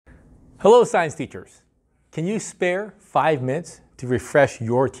Hello, science teachers. Can you spare 5 minutes to refresh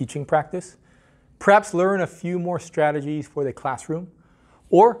your teaching practice? Perhaps learn a few more strategies for the classroom?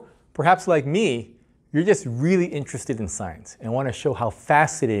 Or perhaps like me, you're just really interested in science and want to show how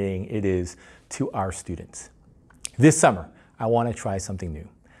fascinating it is to our students. This summer, I want to try something new.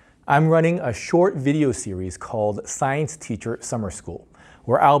 I'm running a short video series called Science Teacher Summer School,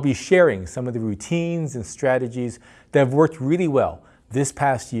 where I'll be sharing some of the routines and strategies that have worked really well this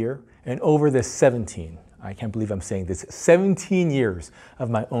past year and over the 17, I can't believe I'm saying this, 17 years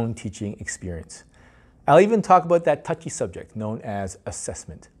of my own teaching experience. I'll even talk about that touchy subject known as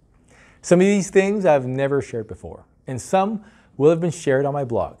assessment. Some of these things I've never shared before, and some will have been shared on my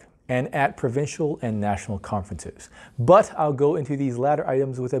blog and at provincial and national conferences. But I'll go into these latter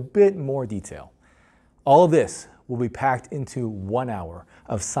items with a bit more detail. All of this will be packed into 1 hour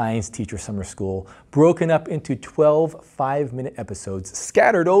of Science Teacher Summer School, broken up into 12 5-minute episodes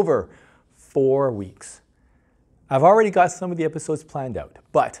scattered over 4 weeks. I've already got some of the episodes planned out,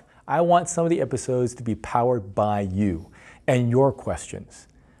 but I want some of the episodes to be powered by you and your questions.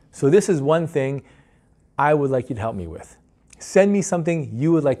 So this is one thing I would like you to help me with. Send me something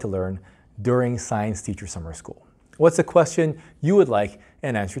you would like to learn during Science Teacher Summer School. What's a question you would like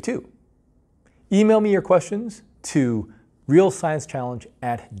an answer to? Email me your questions to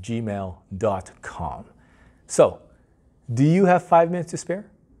realsciencechallenge@gmail.com. So, do you have 5 minutes to spare?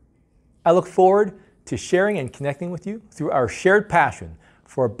 I look forward to sharing and connecting with you through our shared passion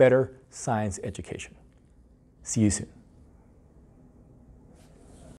for a better science education. See you soon.